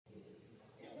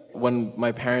when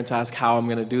my parents ask how I'm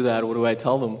going to do that, what do I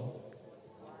tell them?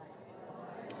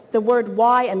 The word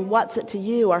why and what's it to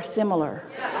you are similar.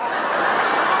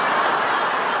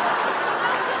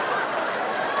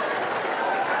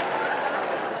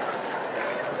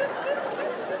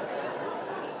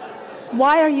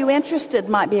 Why are you interested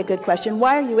might be a good question.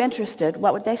 Why are you interested?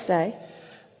 What would they say?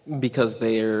 Because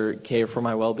they care for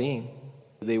my well-being.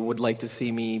 They would like to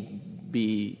see me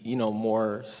be,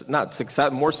 more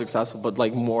successful, but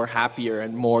like more happier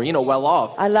and more, well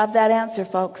off. I love that answer,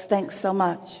 folks. Thanks so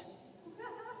much.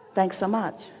 Thanks so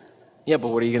much. Yeah, but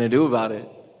what are you going to do about it?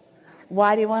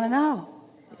 Why do you want to know?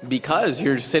 Because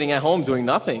you're sitting at home doing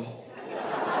nothing.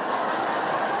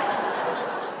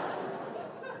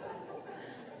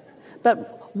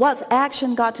 But what's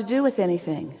action got to do with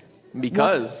anything?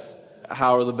 Because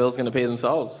how are the bills going to pay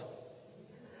themselves?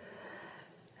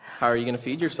 How are you going to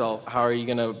feed yourself? How are you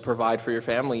going to provide for your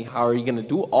family? How are you going to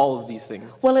do all of these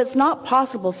things? Well, it's not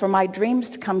possible for my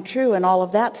dreams to come true and all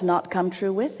of that to not come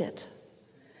true with it.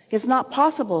 It's not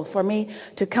possible for me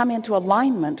to come into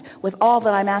alignment with all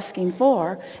that I'm asking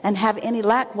for and have any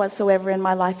lack whatsoever in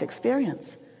my life experience.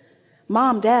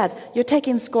 Mom, Dad, you're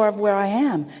taking score of where I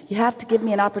am. You have to give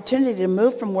me an opportunity to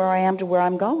move from where I am to where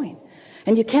I'm going.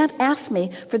 And you can't ask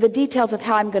me for the details of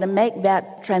how I'm going to make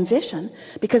that transition,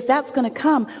 because that's going to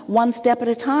come one step at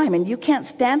a time, and you can't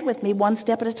stand with me one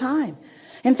step at a time.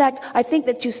 In fact, I think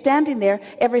that you standing there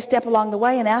every step along the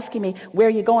way and asking me, where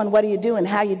are you going, what are you doing,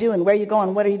 how are you doing, where are you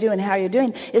going, what are you doing, how are you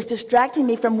doing, is distracting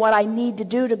me from what I need to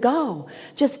do to go.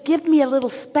 Just give me a little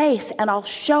space and I'll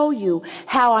show you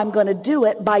how I'm going to do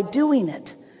it by doing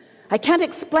it. I can't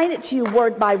explain it to you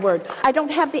word by word. I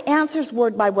don't have the answers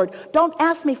word by word. Don't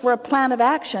ask me for a plan of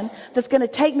action that's going to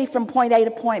take me from point A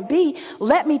to point B.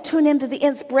 Let me tune into the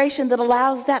inspiration that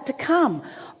allows that to come.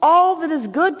 All that is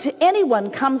good to anyone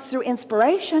comes through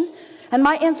inspiration, and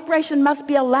my inspiration must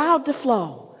be allowed to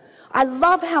flow. I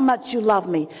love how much you love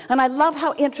me, and I love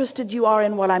how interested you are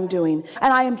in what I'm doing.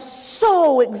 And I am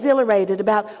so exhilarated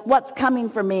about what's coming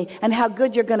for me and how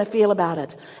good you're going to feel about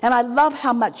it. And I love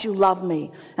how much you love me,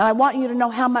 and I want you to know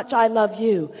how much I love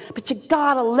you. But you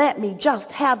got to let me just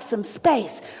have some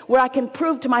space where I can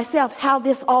prove to myself how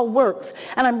this all works.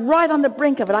 And I'm right on the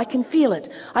brink of it. I can feel it.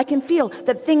 I can feel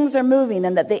that things are moving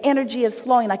and that the energy is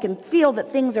flowing. I can feel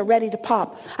that things are ready to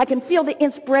pop. I can feel the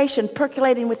inspiration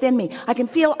percolating within me. I can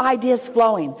feel ideas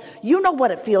flowing. You know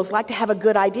what it feels like to have a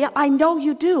good idea. I know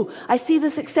you do. I see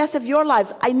the success of your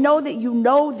lives. I know that you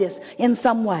know this in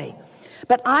some way.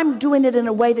 But I'm doing it in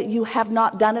a way that you have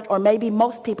not done it, or maybe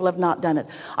most people have not done it.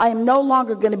 I am no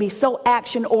longer going to be so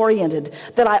action-oriented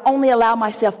that I only allow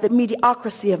myself the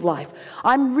mediocrity of life.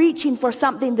 I'm reaching for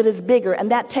something that is bigger,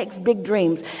 and that takes big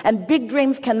dreams. And big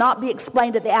dreams cannot be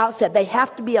explained at the outset. They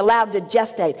have to be allowed to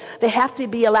gestate. They have to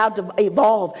be allowed to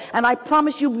evolve. And I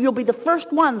promise you, you'll be the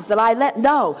first ones that I let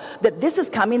know that this is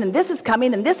coming, and this is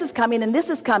coming, and this is coming, and this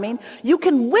is coming. You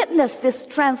can witness this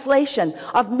translation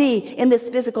of me in this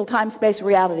physical time-space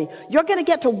reality. You're going to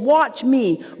get to watch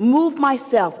me move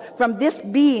myself from this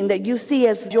being that you see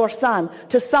as your son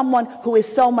to someone who is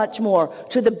so much more,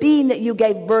 to the being that you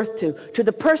gave birth to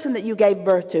the person that you gave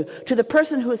birth to the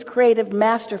person who is creative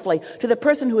masterfully, to the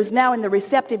person who is now in the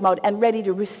receptive mode and ready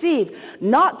to receive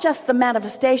not just the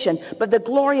manifestation, but the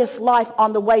glorious life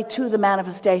on the way to the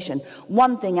manifestation.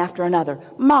 One thing after another.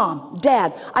 Mom,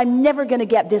 Dad, I'm never going to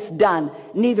get this done.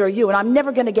 Neither are you, and I'm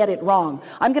never going to get it wrong.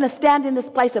 I'm going to stand in this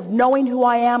place of knowing who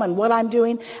I am and what I'm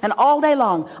doing, and all day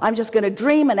long I'm just going to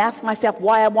dream and ask myself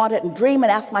why I want it, and dream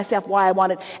and ask myself why I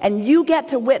want it, and you get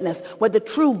to witness what the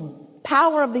true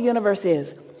power of the universe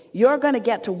is. You're going to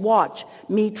get to watch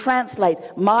me translate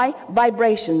my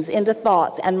vibrations into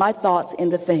thoughts and my thoughts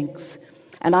into things,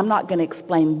 and I'm not going to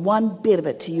explain one bit of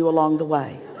it to you along the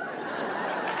way.